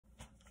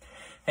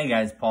Hey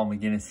guys, Paul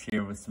McGinnis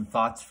here with some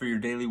thoughts for your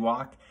daily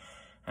walk.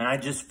 And I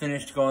just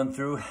finished going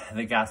through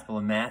the Gospel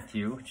of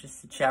Matthew,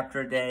 just a chapter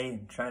a day,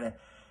 and try to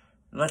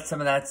let some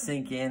of that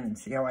sink in and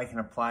see how I can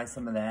apply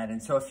some of that.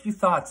 And so a few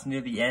thoughts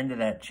near the end of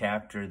that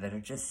chapter that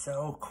are just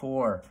so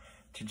core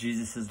to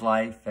Jesus's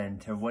life and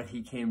to what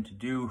he came to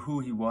do, who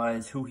he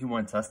was, who he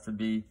wants us to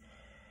be.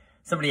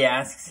 Somebody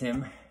asks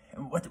him,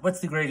 what's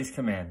the greatest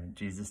commandment,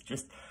 Jesus?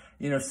 Just,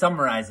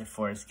 summarize it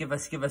for us. Give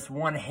us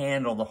one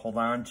handle to hold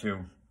on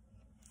to.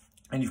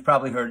 And you've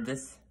probably heard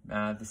this.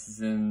 This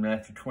is in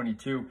Matthew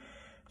 22.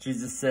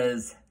 Jesus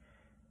says,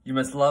 you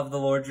must love the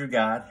Lord your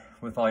God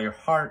with all your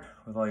heart,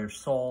 with all your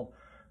soul,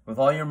 with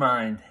all your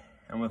mind,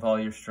 and with all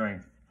your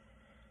strength.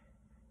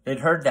 They'd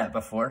heard that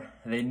before.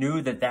 They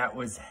knew that that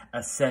was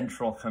a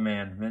central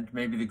commandment,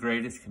 maybe the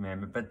greatest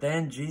commandment. But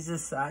then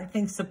Jesus, I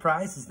think,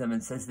 surprises them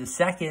and says the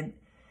second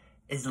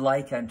is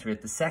like unto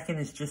it. The second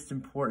is just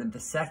important. The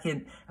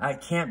second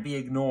can't be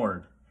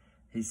ignored.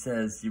 He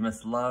says you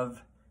must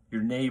love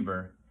your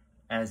neighbor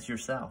as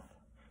yourself.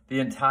 The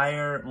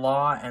entire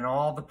law and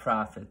all the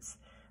prophets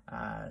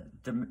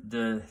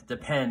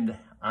depend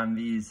on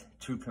these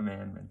two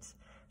commandments.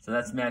 So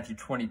that's Matthew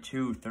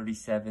 22,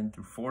 37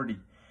 through 40.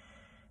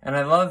 And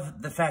I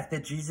love the fact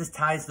that Jesus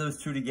ties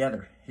those two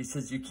together. He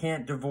says you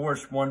can't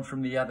divorce one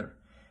from the other.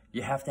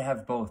 You have to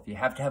have both. You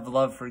have to have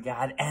love for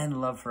God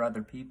and love for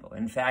other people.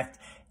 In fact,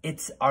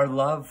 it's our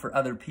love for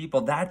other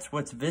people. That's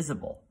what's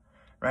visible.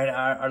 Right?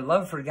 Our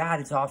love for God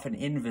is often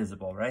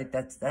invisible, right?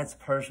 That's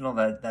personal,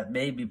 that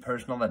may be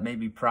personal, that may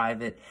be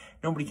private.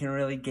 Nobody can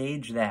really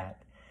gauge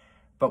that.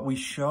 But we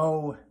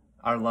show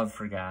our love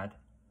for God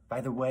by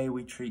the way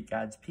we treat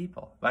God's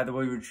people, by the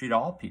way we treat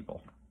all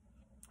people.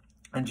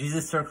 And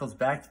Jesus circles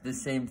back to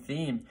this same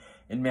theme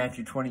in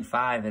Matthew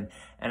 25. And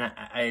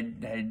I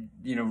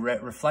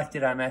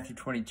reflected on Matthew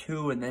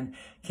 22 and then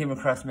came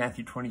across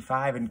Matthew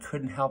 25 and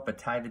couldn't help but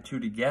tie the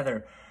two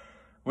together.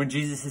 When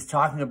Jesus is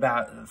talking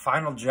about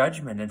final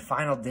judgment and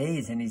final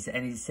days, and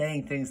he's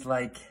saying things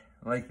like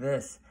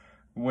this,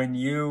 when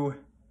you,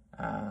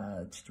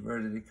 where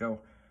did it go?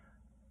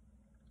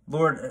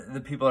 Lord, the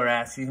people are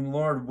asking him,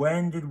 Lord,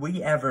 when did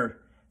we ever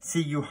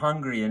see you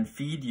hungry and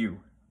feed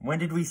you? When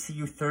did we see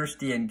you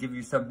thirsty and give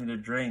you something to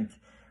drink?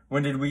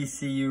 When did we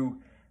see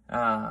you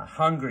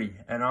hungry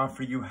and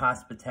offer you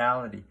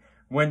hospitality?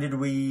 When did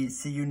we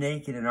see you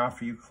naked and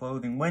offer you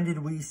clothing? When did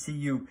we see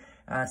you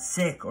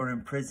sick or in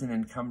prison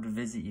and come to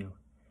visit you?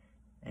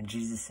 And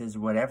Jesus says,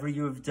 whatever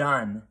you have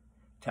done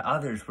to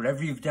others,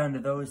 whatever you've done to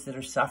those that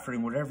are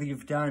suffering, whatever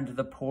you've done to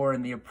the poor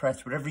and the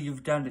oppressed, whatever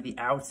you've done to the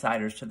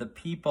outsiders, to the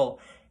people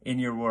in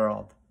your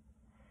world,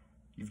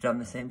 you've done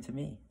the same to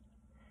me.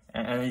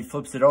 And he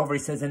flips it over. He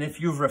says, and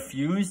if you've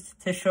refused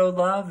to show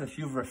love, if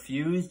you've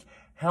refused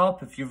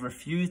help, if you've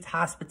refused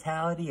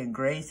hospitality and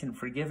grace and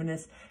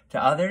forgiveness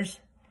to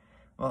others,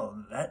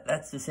 well,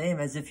 that's the same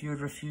as if you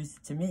had refused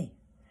it to me.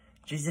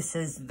 Jesus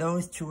says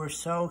those two are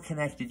so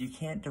connected. You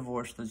can't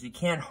divorce those. You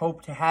can't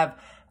hope to have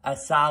a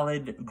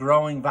solid,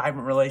 growing,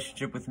 vibrant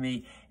relationship with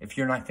me if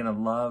you're not going to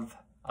love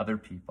other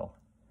people.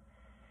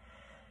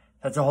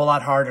 That's a whole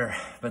lot harder,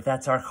 but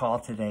that's our call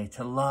today,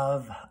 to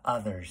love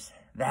others.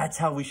 That's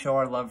how we show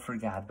our love for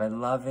God, by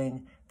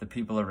loving the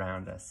people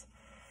around us.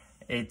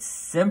 It's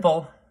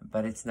simple,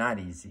 but it's not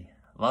easy.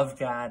 Love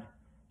God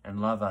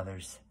and love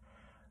others.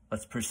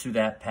 Let's pursue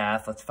that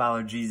path. Let's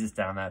follow Jesus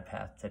down that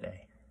path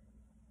today.